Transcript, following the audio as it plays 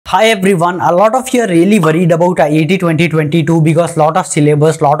Hi everyone, a lot of you are really worried about IAT 2022 because lot of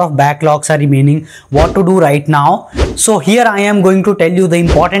syllabus, lot of backlogs are remaining. What to do right now? So here I am going to tell you the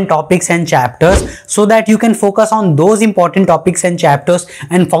important topics and chapters so that you can focus on those important topics and chapters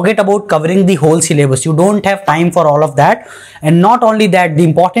and forget about covering the whole syllabus. You don't have time for all of that. And not only that, the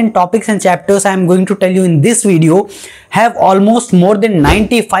important topics and chapters I am going to tell you in this video have almost more than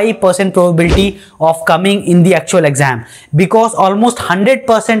 95% probability of coming in the actual exam, because almost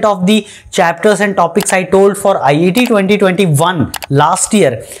 100% of the chapters and topics I told for IAT 2021 last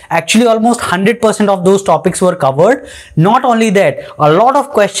year, actually almost 100% of those topics were covered. Not only that, a lot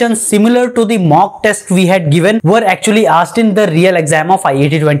of questions similar to the mock test we had given were actually asked in the real exam of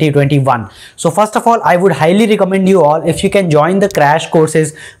IAT 2021. So first of all, I would highly recommend you all, if you can join the crash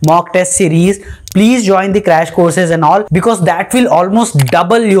courses mock test series, please join the crash courses and all, because that will almost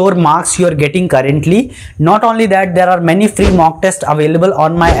double your marks you are getting currently. Not only that, there are many free mock tests available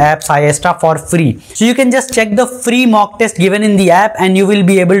on my app SciAstra for free. So you can just check the free mock test given in the app and you will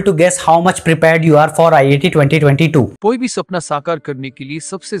be able to guess how much prepared you are for IAT 2022. कोई भी सपना साकार करने के लिए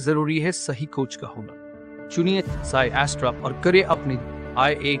सबसे जरूरी है सही कोच का होना। चुनिए SciAstra और करें अपने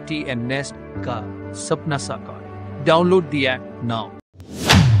IAT and NISER का सपना साकार। Download the app now.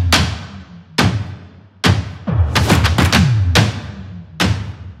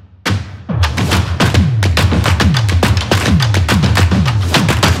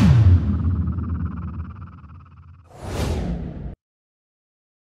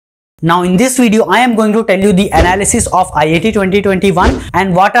 Now in this video, I am going to tell you the analysis of IAT 2021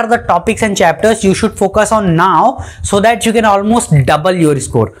 and what are the topics and chapters you should focus on now so that you can almost double your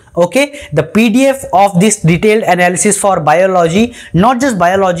score. Okay, the PDF of this detailed analysis for biology, not just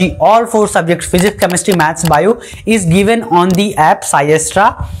biology, all 4 subjects, physics, chemistry, maths, bio, is given on the app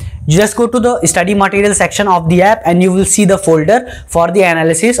SciAstra. Just go to the study material section of the app and you will see the folder for the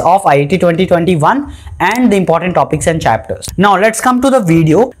analysis of IAT 2021 and the important topics and chapters. Now let's come to the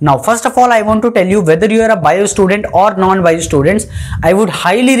video. Now first of all, I want to tell you, whether you are a bio student or non-bio students, I would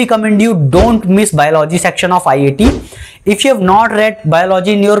highly recommend you don't miss biology section of IAT. If you have not read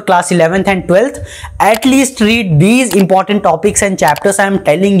biology in your class 11th and 12th, at least read these important topics and chapters I am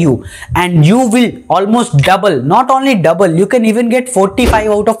telling you, and you will almost double, not only double, you can even get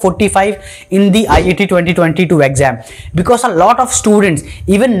 45 out of 45 in the IAT 2022 exam, because a lot of students,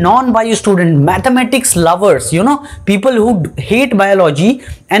 even non-bio students, mathematics lovers, you know, people who hate biology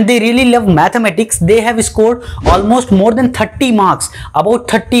and they really love mathematics, they have scored almost more than 30 marks, about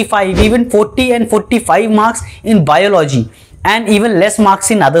 35, even 40 and 45 marks in biology, and even less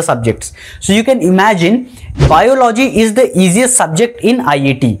marks in other subjects. So you can imagine, biology is the easiest subject in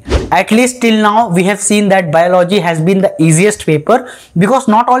IAT. At least till now we have seen that biology has been the easiest paper, because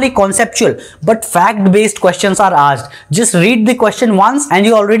not only conceptual but fact based questions are asked. Just read the question once and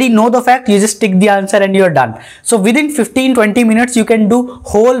you already know the fact, you just tick the answer and you are done. So within 15-20 minutes you can do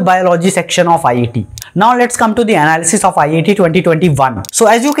whole biology section of IAT. Now let's come to the analysis of IAT 2021. So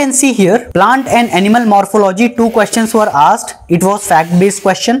as you can see here, plant and animal morphology, 2 questions were asked. It was fact based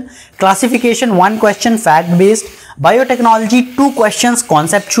question. Classification, 1 question fact based. Biotechnology, 2 questions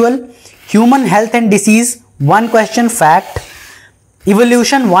conceptual. Human health and disease, 1 question fact.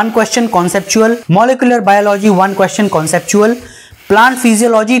 Evolution, 1 question conceptual. Molecular biology, 1 question conceptual. Plant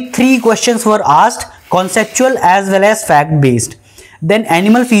physiology, 3 questions were asked, conceptual as well as fact based. Then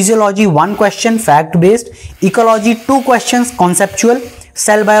animal physiology, 1 question fact based. Ecology, 2 questions conceptual.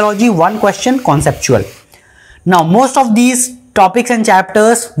 Cell biology, 1 question conceptual. Now most of these topics and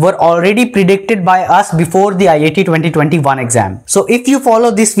chapters were already predicted by us before the IAT 2021 exam. So if you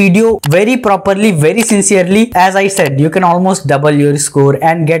follow this video very properly, very sincerely, as I said, you can almost double your score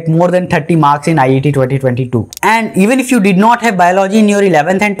and get more than 30 marks in IAT 2022. And even if you did not have biology in your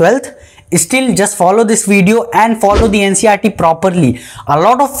 11th and 12th, still just follow this video and follow the NCERT properly. A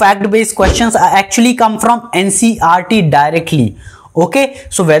lot of fact-based questions actually come from NCERT directly. Okay,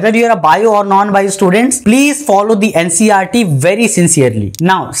 so whether you are a bio or non-bio students, please follow the NCERT very sincerely.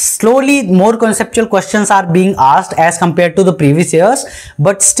 Now slowly more conceptual questions are being asked as compared to the previous years,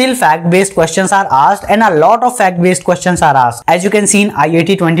 but still fact-based questions are asked, and a lot of fact-based questions are asked, as you can see in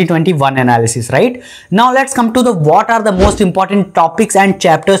IAT 2021 analysis, right? Now let's come to the what are the most important topics and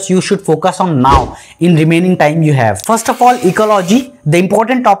chapters you should focus on now in remaining time you have. First of all, ecology. The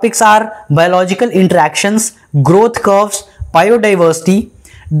important topics are biological interactions, growth curves, biodiversity.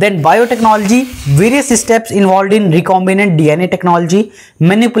 Then biotechnology, various steps involved in recombinant DNA technology,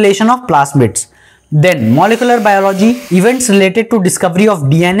 manipulation of plasmids. Then molecular biology, events related to discovery of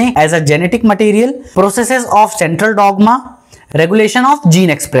DNA as a genetic material, processes of central dogma, regulation of gene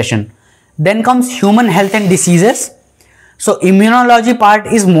expression. Then comes human health and diseases. So immunology part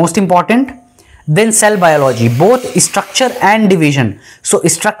is most important. Then cell biology, both structure and division. So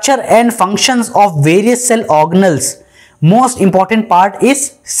structure and functions of various cell organelles. Most important part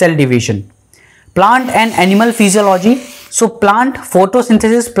is cell division. Plant and animal physiology. So plant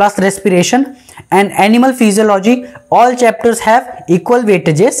photosynthesis plus respiration and animal physiology, all chapters have equal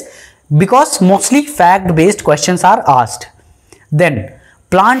weightages because mostly fact based questions are asked. Then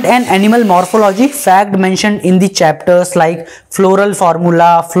plant and animal morphology, fact mentioned in the chapters like floral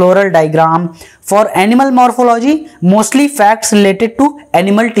formula, floral diagram. For animal morphology, mostly facts related to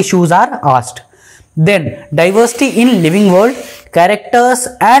animal tissues are asked. Then diversity in living world, characters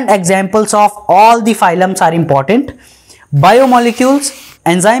and examples of all the phylums are important. Biomolecules,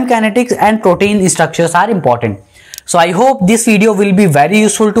 enzyme kinetics and protein structures are important. So I hope this video will be very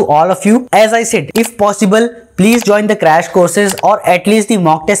useful to all of you. As I said, if possible, please join the crash courses or at least the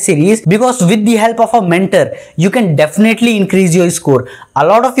mock test series, because with the help of a mentor, you can definitely increase your score. A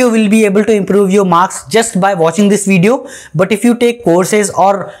lot of you will be able to improve your marks just by watching this video. But if you take courses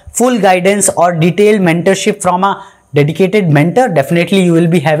or full guidance or detailed mentorship from a dedicated mentor, definitely you will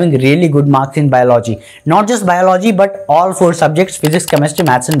be having really good marks in biology. Not just biology, but all 4 subjects: physics, chemistry,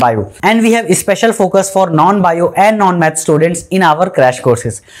 maths and bio. And we have a special focus for non-bio and non-math students in our crash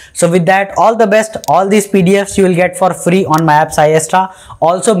courses. So with that, all the best. All these PDFs you will get for free on my app SciAstra.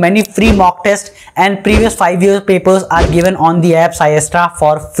 Also many free mock tests and previous 5-year papers are given on the app SciAstra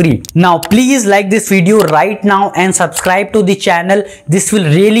for free. Now please like this video right now and subscribe to the channel. This will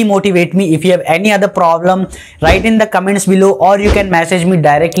really motivate me. If you have any other problem, write in the comments below or you can message me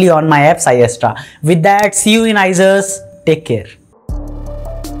directly on my app SciAstra. With that, see you in IISERs. Take care.